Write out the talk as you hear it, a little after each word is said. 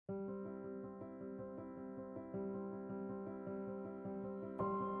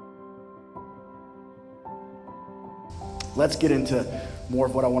let's get into more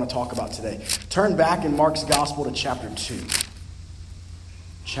of what I want to talk about today. Turn back in Mark's Gospel to chapter 2.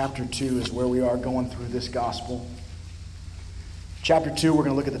 Chapter 2 is where we are going through this gospel. Chapter 2, we're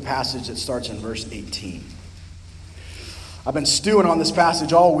going to look at the passage that starts in verse 18. I've been stewing on this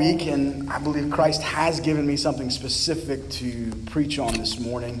passage all week, and I believe Christ has given me something specific to preach on this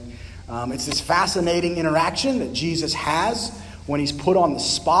morning. It's this fascinating interaction that Jesus has when he's put on the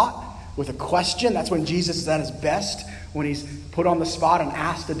spot with a question. That's when Jesus is at his best, when he's put on the spot and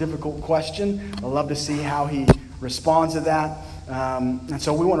asked a difficult question. I love to see how he responds to that. And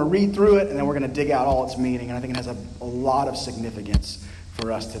so we want to read through it, and then we're going to dig out all its meaning. And I think it has a lot of significance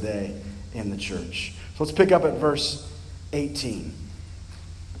for us today in the church. So let's pick up at verse 18.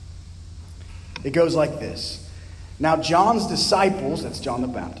 It goes like this. Now John's disciples, that's John the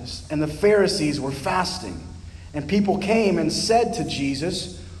Baptist, and the Pharisees were fasting. And people came and said to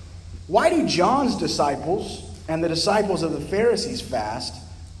Jesus, "Why do John's disciples and the disciples of the Pharisees fast,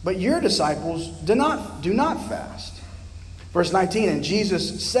 but your disciples do not fast?" Verse 19, and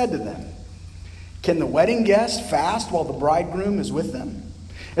Jesus said to them, "Can the wedding guests fast while the bridegroom is with them?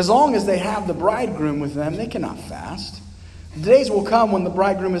 As long as they have the bridegroom with them, they cannot fast. The days will come when the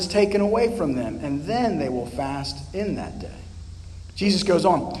bridegroom is taken away from them, and then they will fast in that day." Jesus goes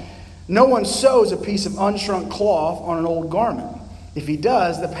on, "No one sews a piece of unshrunk cloth on an old garment. If he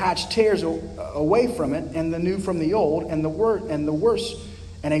does, the patch tears away from it, and the new from the old, and a worse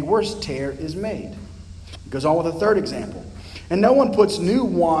tear is made." He goes on with a third example. "And no one puts new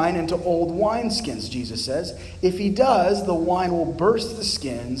wine into old wineskins," Jesus says. "If he does, the wine will burst the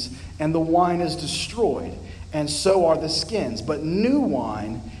skins, and the wine is destroyed, and so are the skins. But new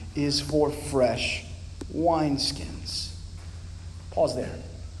wine is for fresh wineskins." Pause there.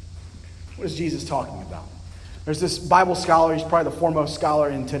 What is Jesus talking about? There's this Bible scholar, he's probably the foremost scholar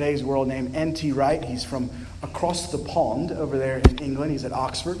in today's world, named N.T. Wright. He's from across the pond over there in England. He's at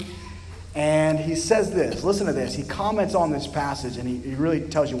Oxford. And he says this. Listen to this. He comments on this passage, and he really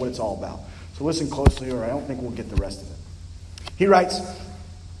tells you what it's all about. So listen closely, or I don't think we'll get the rest of it. He writes,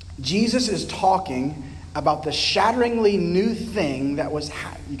 Jesus is talking about the shatteringly new thing that was...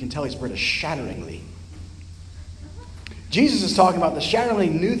 You can tell he's British, shatteringly. Jesus is talking about the shatteringly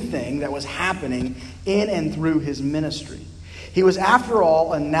new thing that was happening in and through his ministry. He was, after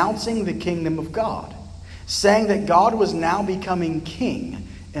all, announcing the kingdom of God, saying that God was now becoming king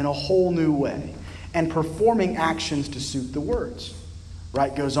in a whole new way, and performing actions to suit the words.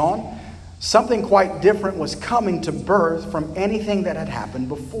 Wright goes on, something quite different was coming to birth from anything that had happened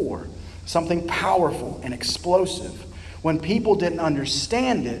before. Something powerful and explosive. When people didn't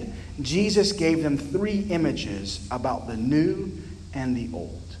understand it, Jesus gave them three images about the new and the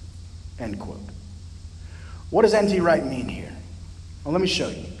old. End quote. What does N.T. Wright mean here? Well, let me show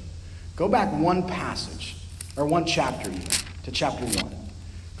you. Go back one passage, or one chapter even, to chapter 1.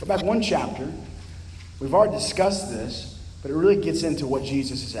 Go back one chapter. We've already discussed this, but it really gets into what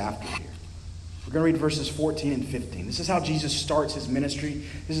Jesus is after here. We're going to read verses 14 and 15. This is how Jesus starts his ministry.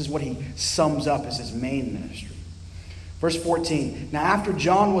 This is what he sums up as his main ministry. Verse 14. Now after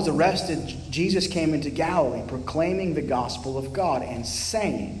John was arrested, Jesus came into Galilee, proclaiming the gospel of God and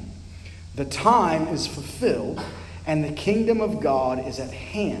saying, "The time is fulfilled, and the kingdom of God is at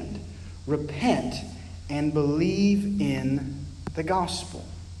hand. Repent and believe in the gospel."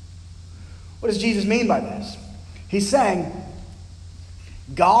 What does Jesus mean by this? He's saying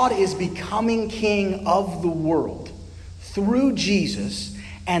God is becoming king of the world through Jesus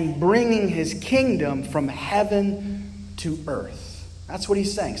and bringing his kingdom from heaven to earth. That's what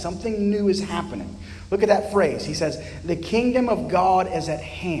he's saying. Something new is happening. Look at that phrase. He says, the kingdom of God is at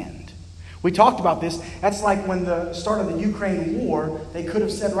hand. We talked about this. That's like when the start of the Ukraine war, they could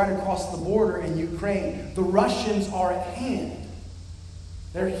have said right across the border in Ukraine, the Russians are at hand.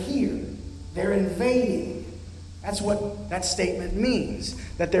 They're here. They're invading. That's what that statement means.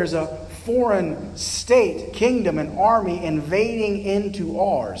 That there's a foreign state, kingdom, and army invading into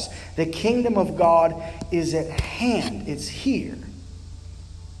ours. The kingdom of God is at hand. It's here.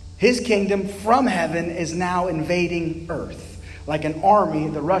 His kingdom from heaven is now invading earth. Like an army,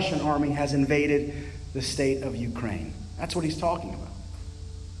 the Russian army has invaded the state of Ukraine. That's what he's talking about.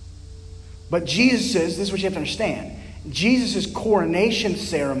 But Jesus says, this is what you have to understand. Jesus' coronation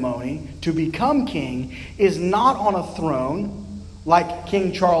ceremony to become king is not on a throne like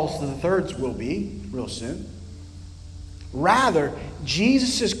King Charles III's will be real soon. Rather,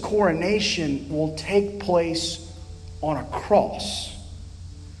 Jesus' coronation will take place on a cross.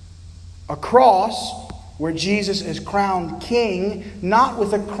 A cross where Jesus is crowned king, not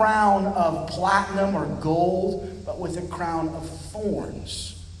with a crown of platinum or gold, but with a crown of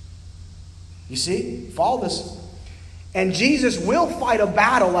thorns. You see? Follow this. And Jesus will fight a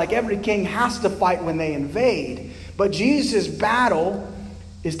battle like every king has to fight when they invade. But Jesus' battle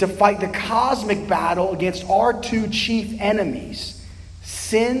is to fight the cosmic battle against our two chief enemies,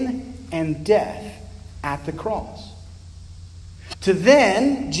 sin and death, at the cross. To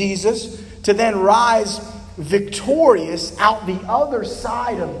then rise victorious out the other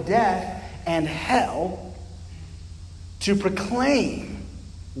side of death and hell to proclaim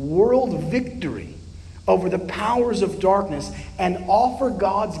world victory over the powers of darkness and offer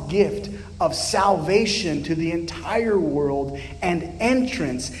God's gift of salvation to the entire world and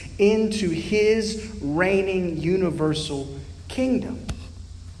entrance into his reigning universal kingdom.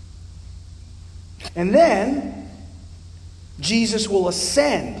 And then Jesus will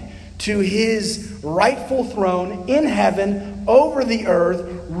ascend to his rightful throne in heaven over the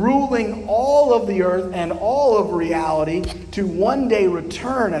earth, ruling all of the earth and all of reality, to one day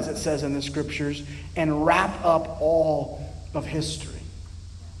return, as it says in the scriptures, and wrap up all of history.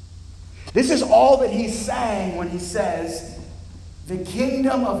 This is all that he's saying when he says, the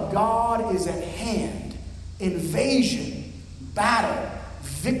kingdom of God is at hand. Invasion, battle,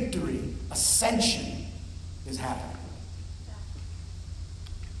 victory, ascension is happening.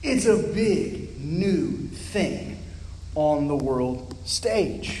 It's a big new thing on the world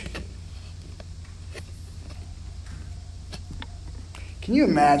stage. Can you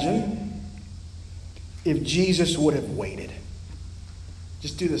imagine if Jesus would have waited?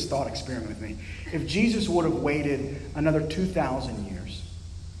 Just do this thought experiment with me. If Jesus would have waited another 2,000 years,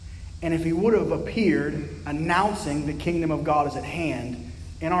 and if he would have appeared announcing the kingdom of God is at hand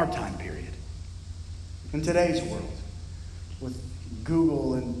in our time period, in today's world, with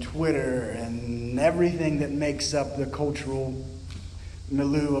Google and Twitter and everything that makes up the cultural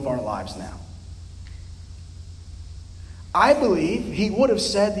milieu of our lives now, I believe he would have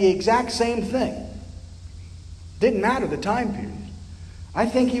said the exact same thing. Didn't matter the time period. I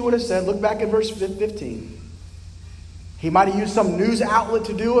think he would have said, look back at verse 15. He might have used some news outlet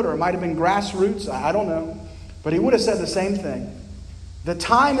to do it, or it might have been grassroots. I don't know. But he would have said the same thing. The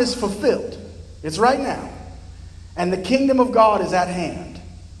time is fulfilled. It's right now. And the kingdom of God is at hand.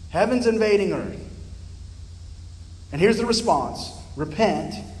 Heaven's invading earth. And here's the response.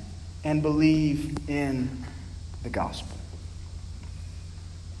 Repent and believe in the gospel.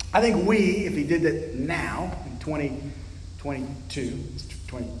 I think if he did that now, in 2022,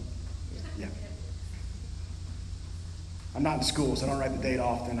 yeah. I'm not in school, so I don't write the date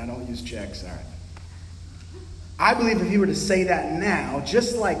often. I don't use checks. All right. I believe if he were to say that now,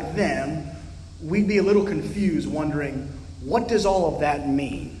 just like them, we'd be a little confused, wondering, what does all of that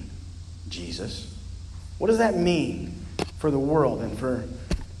mean, Jesus? What does that mean for the world and for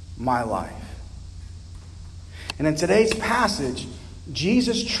my life? And in today's passage,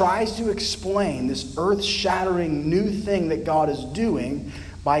 Jesus tries to explain this earth-shattering new thing that God is doing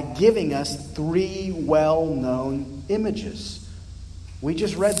by giving us three well-known images. We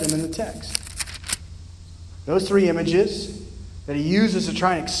just read them in the text. Those three images that he uses to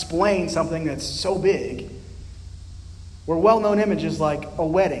try and explain something that's so big were well-known images like a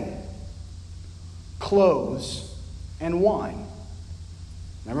wedding, clothes, and wine.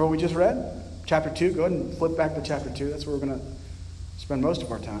 Remember what we just read? Chapter 2. Go ahead and flip back to chapter 2. That's where we're going to spend most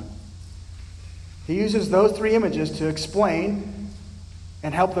of our time. He uses those three images to explain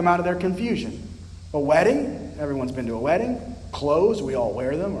and help them out of their confusion. A wedding, everyone's been to a wedding. Clothes, we all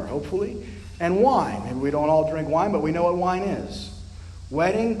wear them, or hopefully. And wine. Maybe we don't all drink wine, but we know what wine is.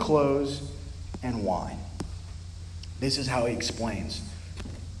 Wedding, clothes, and wine. This is how he explains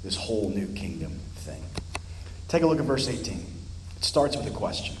this whole new kingdom thing. Take a look at verse 18. It starts with a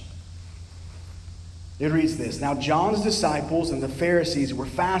question. It reads this: Now John's disciples and the Pharisees were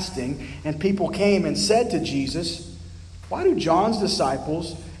fasting, and people came and said to Jesus, "Why do John's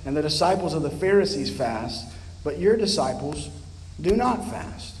disciples and the disciples of the Pharisees fast, but your disciples do not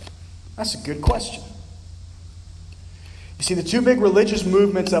fast?" That's a good question. You see, the two big religious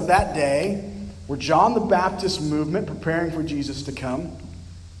movements of that day were John the Baptist movement, preparing for Jesus to come,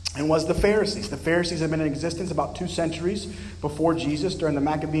 and was the Pharisees. The Pharisees had been in existence about 2 centuries before Jesus during the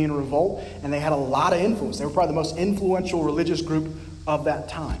Maccabean revolt, and they had a lot of influence. They were probably the most influential religious group of that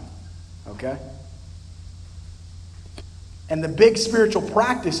time. Okay? And the big spiritual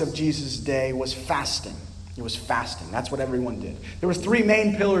practice of Jesus' day was fasting. It was fasting. That's what everyone did. There was 3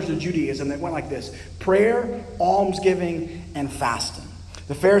 main pillars of Judaism that went like this: prayer, almsgiving, and fasting.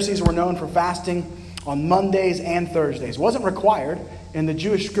 The Pharisees were known for fasting on Mondays and Thursdays. It wasn't required. In the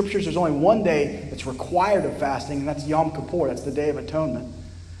Jewish scriptures, there's only one day that's required of fasting, and that's Yom Kippur. That's the Day of Atonement.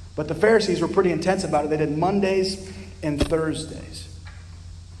 But the Pharisees were pretty intense about it. They did Mondays and Thursdays.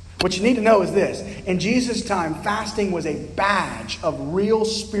 What you need to know is this. In Jesus' time, fasting was a badge of real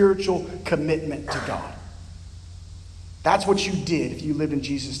spiritual commitment to God. That's what you did if you lived in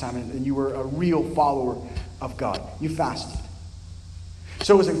Jesus' time and you were a real follower of God. You fasted.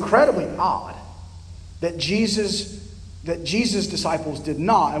 So it was incredibly odd that Jesus' disciples did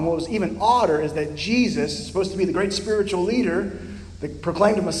not. And what was even odder is that Jesus, supposed to be the great spiritual leader, the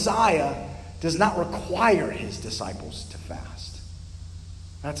proclaimed Messiah, does not require his disciples to fast.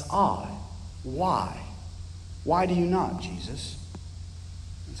 That's odd. Why? Why do you not, Jesus?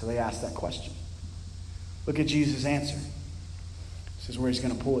 And so they asked that question. Look at Jesus' answer. This is where he's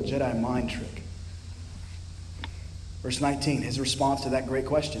going to pull a Jedi mind trick. Verse 19, his response to that great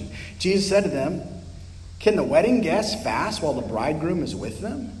question. Jesus said to them, "Can the wedding guests fast while the bridegroom is with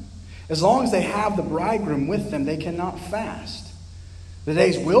them? As long as they have the bridegroom with them, they cannot fast. The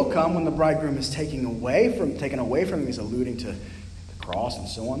days will come when the bridegroom is taken away from them." He's alluding to the cross and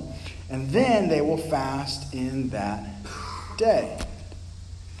so on. "And then they will fast in that day."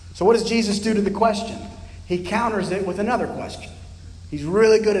 So what does Jesus do to the question? He counters it with another question. He's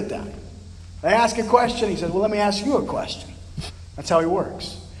really good at that. They ask a question. He says, "Well, let me ask you a question." That's how he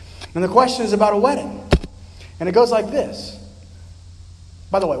works. And the question is about a wedding. And it goes like this.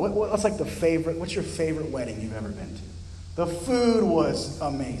 By the way, what's your favorite wedding you've ever been to? The food was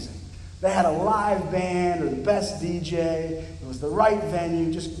amazing. They had a live band or the best DJ. It was the right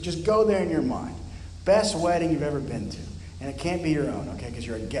venue. Just go there in your mind. Best wedding you've ever been to. And it can't be your own, okay, because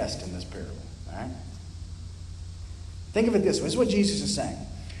you're a guest in this parable. All right? Think of it this way. This is what Jesus is saying.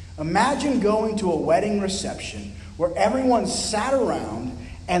 Imagine going to a wedding reception where everyone sat around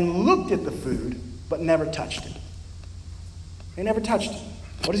and looked at the food but never touched it. They never touched it.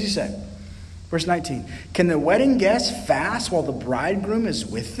 What does he say? Verse 19. "Can the wedding guests fast while the bridegroom is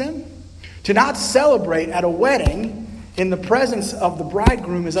with them? To not celebrate at a wedding in the presence of the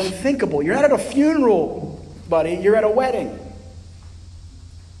bridegroom is unthinkable." You're not at a funeral, buddy. You're at a wedding.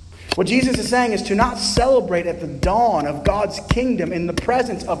 What Jesus is saying is to not celebrate at the dawn of God's kingdom in the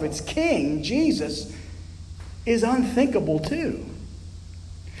presence of its king, Jesus, is unthinkable too.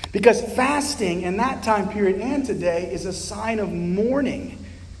 Because fasting in that time period and today is a sign of mourning.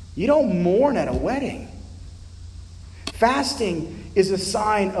 You don't mourn at a wedding. Fasting is a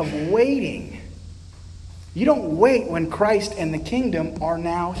sign of waiting. You don't wait when Christ and the kingdom are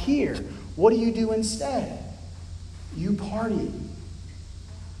now here. What do you do instead? You party.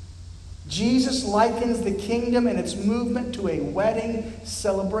 Jesus likens the kingdom and its movement to a wedding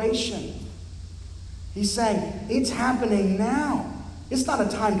celebration. He's saying, it's happening now. It's not a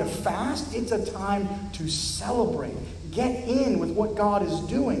time to fast. It's a time to celebrate. Get in with what God is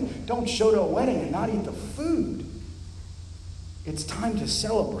doing. Don't show to a wedding and not eat the food. It's time to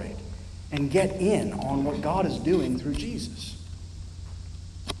celebrate and get in on what God is doing through Jesus.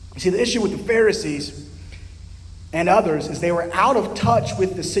 You see, the issue with the Pharisees and others is they were out of touch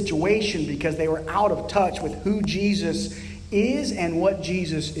with the situation because they were out of touch with who Jesus is and what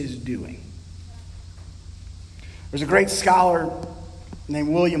Jesus is doing. There's a great scholar named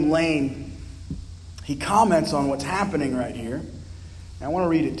William Lane. He comments on what's happening right here. And I want to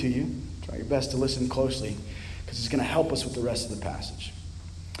read it to you. Try your best to listen closely because it's going to help us with the rest of the passage.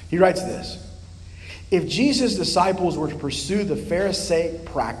 He writes this. If Jesus' disciples were to pursue the Pharisaic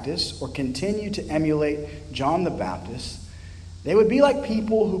practice or continue to emulate John the Baptist, they would be like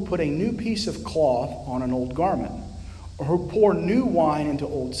people who put a new piece of cloth on an old garment or who pour new wine into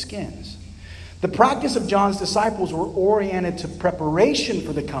old skins. The practice of John's disciples were oriented to preparation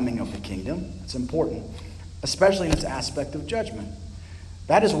for the coming of the kingdom. That's important, especially in its aspect of judgment.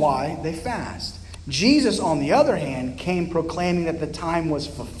 That is why they fast. Jesus, on the other hand, came proclaiming that the time was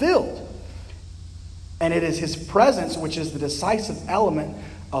fulfilled. And it is his presence which is the decisive element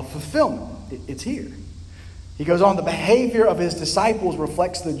of fulfillment. It's here. He goes on, the behavior of his disciples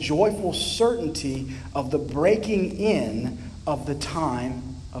reflects the joyful certainty of the breaking in of the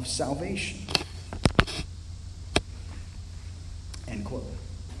time of salvation. End quote.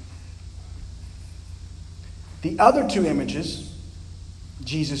 The other two images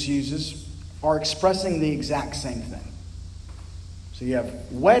Jesus uses are expressing the exact same thing. So you have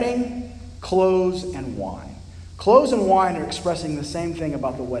wedding, clothes, and wine. Clothes and wine are expressing the same thing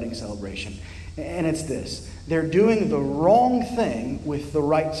about the wedding celebration. And it's this. They're doing the wrong thing with the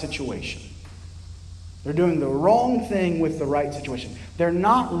right situation. They're doing the wrong thing with the right situation. They're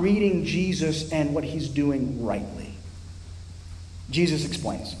not reading Jesus and what he's doing rightly. Jesus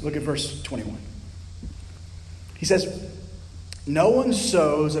explains. Look at verse 21. He says, no one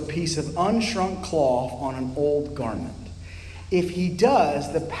sews a piece of unshrunk cloth on an old garment. If he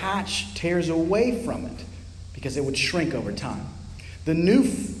does, the patch tears away from it because it would shrink over time. The new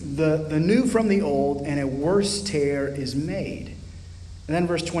from the old, and a worse tear is made. And then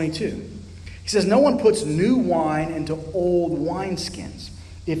verse 22. He says, no one puts new wine into old wineskins.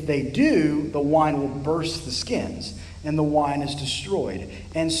 If they do, the wine will burst the skins, and the wine is destroyed.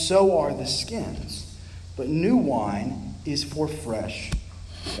 And so are the skins. But new wine is for fresh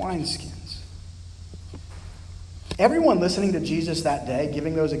wineskins. Everyone listening to Jesus that day,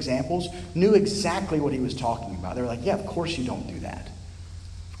 giving those examples, knew exactly what he was talking about. They were like, yeah, of course you don't do that.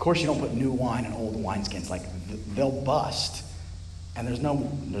 Of course you don't put new wine in old wineskins. Like, they'll bust, and there's no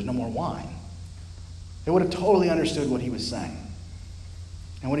more wine. They would have totally understood what he was saying.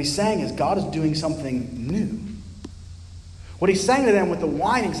 And what he's saying is God is doing something new. What he's saying to them with the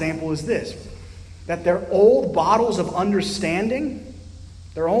wine example is this, that their old bottles of understanding,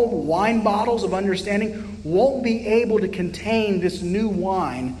 their old wine bottles of understanding won't be able to contain this new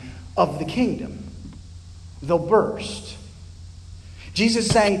wine of the kingdom. They'll burst. Jesus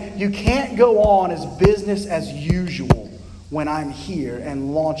is saying, you can't go on as business as usual when I'm here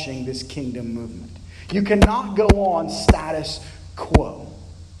and launching this kingdom movement. You cannot go on status quo.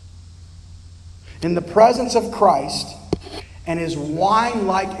 In the presence of Christ and his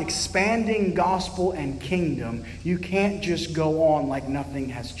wine-like expanding gospel and kingdom, you can't just go on like nothing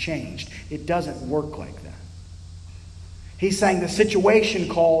has changed. It doesn't work like that. He's saying the situation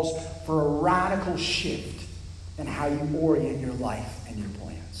calls for a radical shift in how you orient your life and your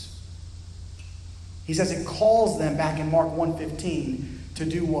plans. He says it calls them, back in Mark 1:15, to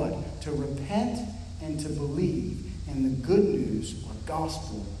do what? To repent and to believe in the good news or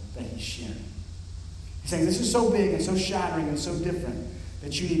gospel that he's sharing. He's saying this is so big and so shattering and so different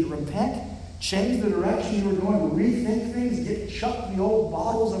that you need to repent, change the direction you were going, rethink things, chuck the old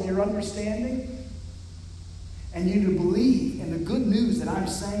bottles of your understanding, and you need to believe in the good news that I'm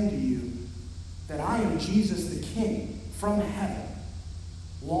saying to you, that I am Jesus the King from heaven,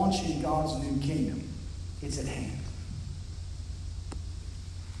 launching God's new kingdom. It's at hand.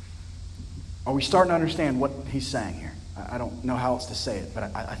 Are we starting to understand what he's saying here? I don't know how else to say it, but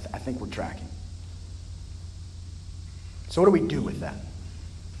I think we're tracking. So what do we do with that?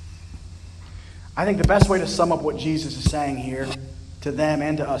 I think the best way to sum up what Jesus is saying here to them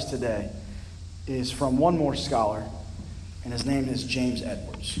and to us today is from one more scholar, and his name is James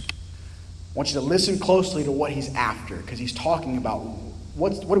Edwards. I want you to listen closely to what he's after, because he's talking about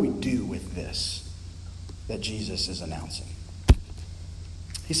what do we do with this that Jesus is announcing.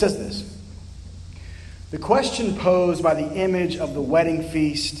 He says this: the question posed by the image of the wedding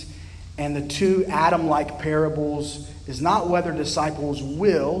feast and the two Adam-like parables is not whether disciples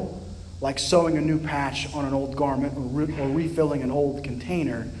will, like sewing a new patch on an old garment or refilling an old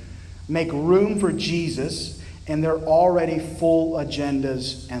container, make room for Jesus in their already full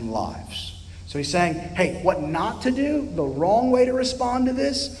agendas and lives. So he's saying, hey, what not to do, the wrong way to respond to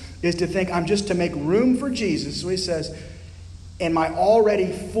this is to think I'm just to make room for Jesus. So he says, in my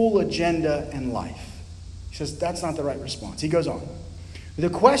already full agenda and life. He says that's not the right response. He goes on. The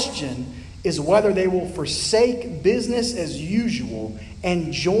question is whether they will forsake business as usual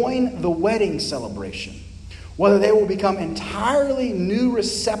and join the wedding celebration. Whether they will become entirely new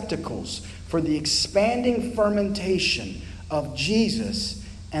receptacles for the expanding fermentation of Jesus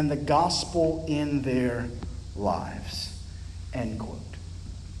and the gospel in their lives. End quote.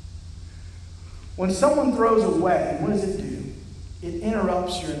 When someone throws a wedding, what does it do? It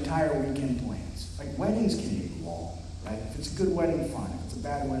interrupts your entire weekend plans. Like, weddings can be long, right? If it's a good wedding, fine. If it's a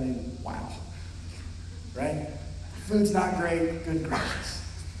bad wedding, wow. Right? Food's not great, good gracious.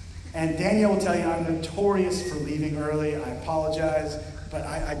 And Danielle will tell you I'm notorious for leaving early. I apologize, but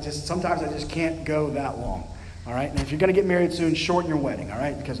sometimes I just can't go that long. All right? And if you're going to get married soon, shorten your wedding, all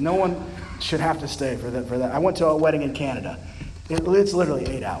right? Because no one should have to stay for that. I went to a wedding in Canada. It's literally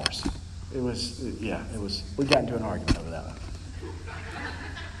 8 hours. We got into an argument over that one.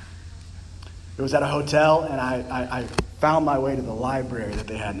 It was at a hotel, and I found my way to the library that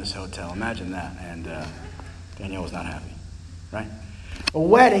they had in this hotel. Imagine that. And Danielle was not happy, right? A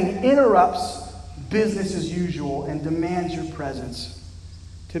wedding interrupts business as usual and demands your presence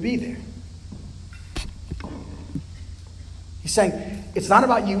to be there. He's saying it's not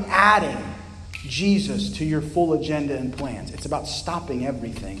about you adding Jesus to your full agenda and plans. It's about stopping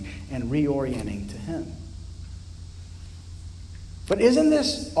everything and reorienting to him. But isn't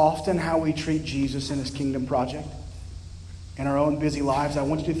this often how we treat Jesus in his kingdom project? In our own busy lives, I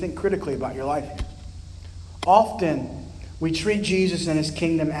want you to think critically about your life here. Often, we treat Jesus and his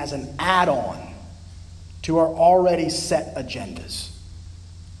kingdom as an add-on to our already set agendas.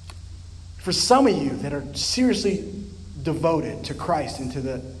 For some of you that are seriously devoted to Christ and to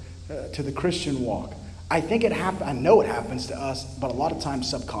the Christian walk, I think it happens. I know it happens to us, but a lot of times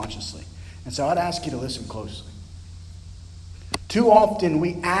subconsciously. And so I'd ask you to listen closely. Too often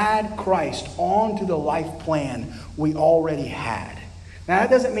we add Christ onto the life plan we already had. Now, that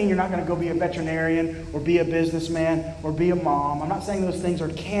doesn't mean you're not going to go be a veterinarian or be a businessman or be a mom. I'm not saying those things are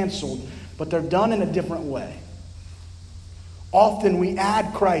canceled, but they're done in a different way. Often we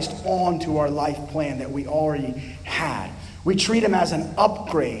add Christ onto our life plan that we already had. We treat him as an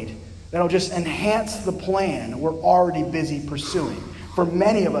upgrade that'll just enhance the plan we're already busy pursuing. For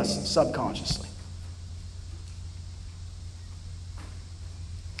many of us, subconsciously.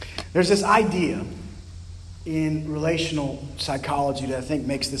 There's this idea in relational psychology that I think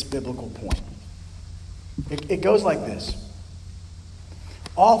makes this biblical point. It goes like this.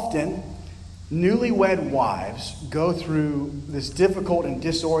 Often, newlywed wives go through this difficult and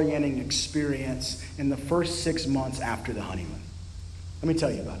disorienting experience in the first 6 months after the honeymoon. Let me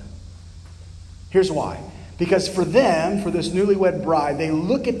tell you about it. Here's why. Because for them, for this newlywed bride, they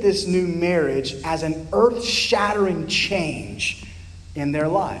look at this new marriage as an earth-shattering change in their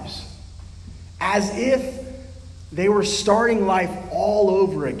lives. As if they were starting life all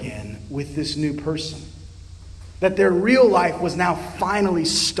over again with this new person. That their real life was now finally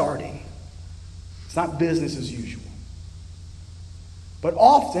starting. It's not business as usual. But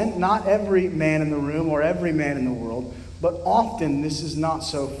often, not every man in the room or every man in the world, but often this is not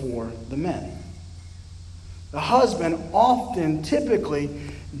so for the men. The husband often, typically,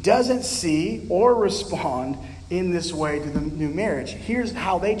 doesn't see or respond in this way to the new marriage. Here's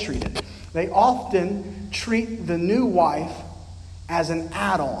how they treat it. They often treat the new wife as an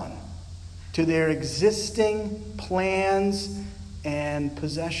add-on to their existing plans and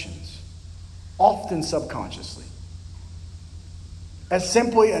possessions, often subconsciously. As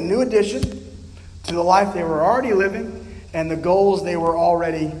simply a new addition to the life they were already living and the goals they were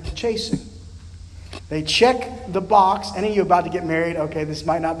already chasing. They check the box. Any of you about to get married? Okay, this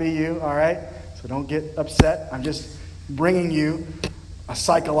might not be you, all right? So don't get upset. I'm just bringing you a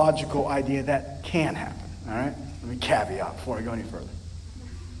psychological idea that can happen, all right? Let me caveat before I go any further.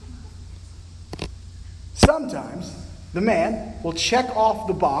 Sometimes the man will check off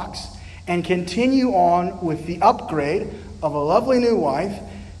the box and continue on with the upgrade of a lovely new wife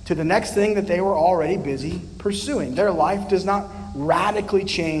to the next thing that they were already busy pursuing. Their life does not radically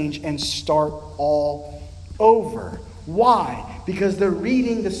change and start all over. Why? Because they're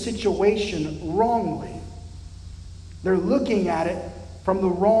reading the situation wrongly. They're looking at it from the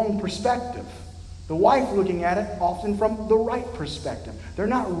wrong perspective. The wife looking at it often from the right perspective. They're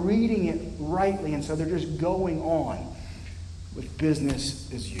not reading it rightly, and so they're just going on with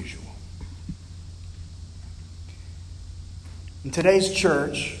business as usual. In today's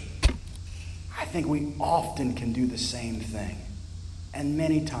church, I think we often can do the same thing, and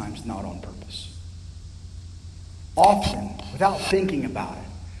many times not on purpose. Often, without thinking about it,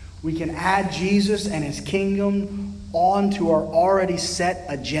 we can add Jesus and his kingdom onto our already set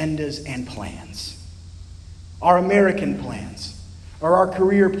agendas and plans. Our American plans, or our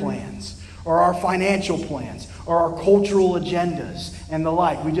career plans, or our financial plans, or our cultural agendas and the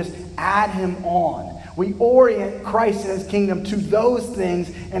like. We just add him on. We orient Christ and his kingdom to those things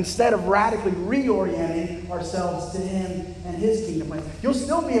instead of radically reorienting ourselves to him and his kingdom plan. You'll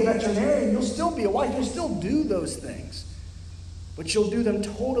still be a veterinarian. You'll still be a wife. You'll still do those things. But you'll do them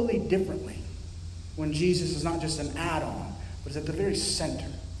totally differently when Jesus is not just an add-on, but is at the very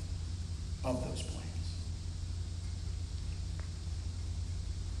center of those plans.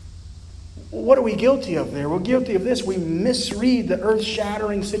 What are we guilty of there? We're guilty of this. We misread the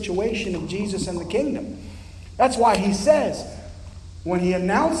earth-shattering situation of Jesus and the kingdom. That's why he says, when he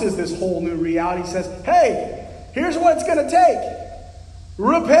announces this whole new reality, he says, hey, here's what it's going to take.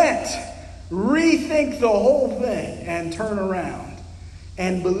 Repent. Rethink the whole thing and turn around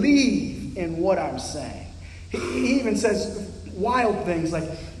and believe in what I'm saying. He even says wild things like,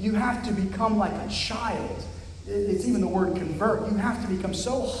 you have to become like a child. It's even the word convert. You have to become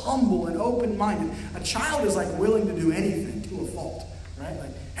so humble and open-minded. A child is like willing to do anything to a fault, right?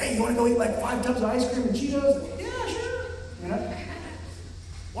 Like, hey, you want to go eat like 5 tubs of ice cream and Cheetos? Yeah, sure. You know?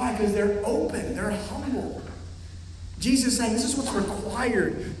 Why? Because they're open. They're humble. Jesus is saying this is what's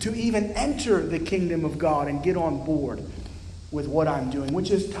required to even enter the kingdom of God and get on board with what I'm doing,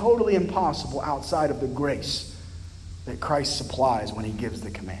 which is totally impossible outside of the grace that Christ supplies when he gives the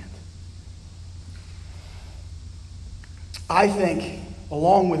command. I think,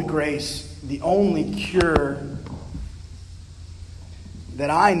 along with grace, the only cure that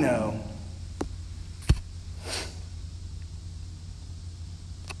I know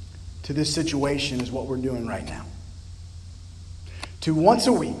to this situation is what we're doing right now. To once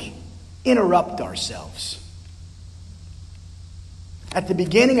a week interrupt ourselves. At the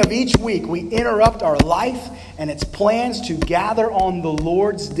beginning of each week, we interrupt our life and its plans to gather on the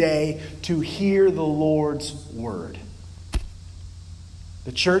Lord's day to hear the Lord's word.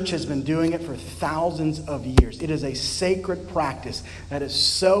 The church has been doing it for thousands of years. It is a sacred practice that is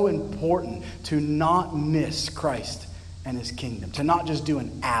so important to not miss Christ and his kingdom, to not just do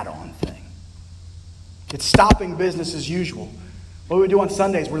an add-on thing. It's stopping business as usual. What we do on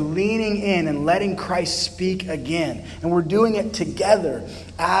Sundays, we're leaning in and letting Christ speak again. And we're doing it together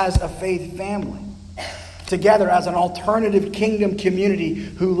as a faith family. Together as an alternative kingdom community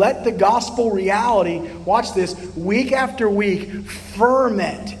who let the gospel reality, watch this, week after week,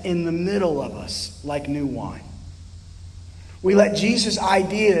 ferment in the middle of us like new wine. We let Jesus'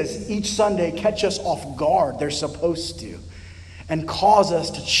 ideas each Sunday catch us off guard. They're supposed to. And cause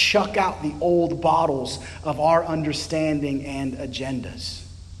us to chuck out the old bottles of our understanding and agendas.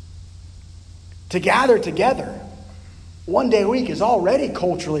 To gather together one day a week is already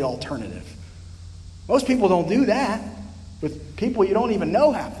culturally alternative. Most people don't do that with people you don't even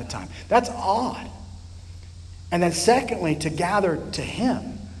know half the time. That's odd. And then secondly, to gather to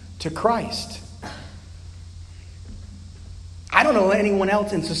him, to Christ. I don't know anyone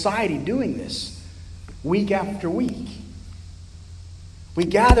else in society doing this week after week. We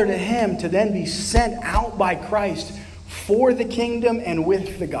gather to him to then be sent out by Christ for the kingdom and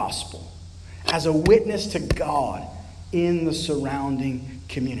with the gospel as a witness to God in the surrounding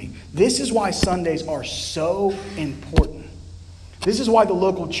community. This is why Sundays are so important. This is why the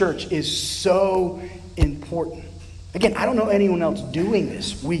local church is so important. Again, I don't know anyone else doing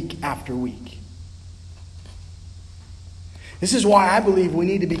this week after week. This is why I believe we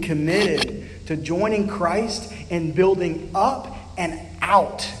need to be committed to joining Christ and building up and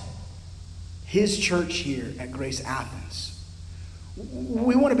out his church here at Grace Athens.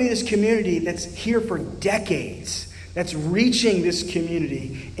 We want to be this community that's here for decades, that's reaching this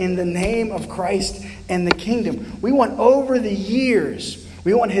community in the name of Christ and the kingdom. We want over the years,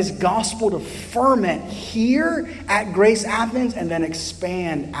 we want his gospel to ferment here at Grace Athens and then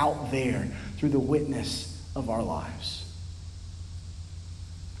expand out there through the witness of our lives.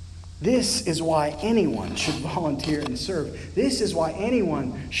 This is why anyone should volunteer and serve. This is why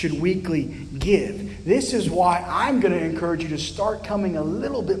anyone should weekly give. This is why I'm going to encourage you to start coming a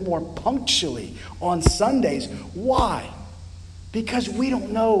little bit more punctually on Sundays. Why? Because we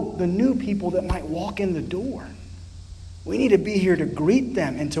don't know the new people that might walk in the door. We need to be here to greet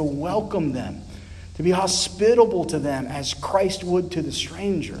them and to welcome them, to be hospitable to them as Christ would to the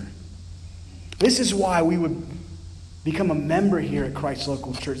stranger. This is why we would become a member here at Christ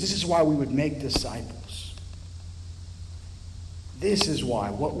Local Church. This is why we would make disciples. This is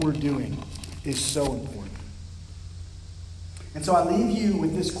why what we're doing is so important. And so I leave you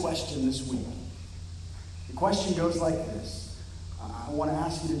with this question this week. The question goes like this. I want to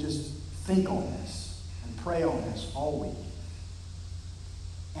ask you to just think on this and pray on this all week.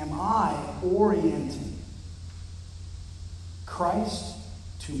 Am I orienting Christ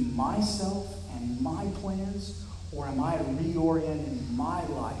to myself and my plans? Or am I reorienting my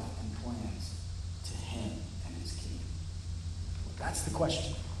life and plans to him and his kingdom? That's the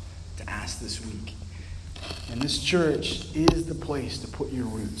question to ask this week. And this church is the place to put your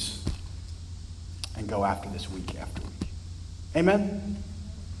roots and go after this week after week. Amen?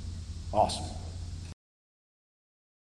 Awesome.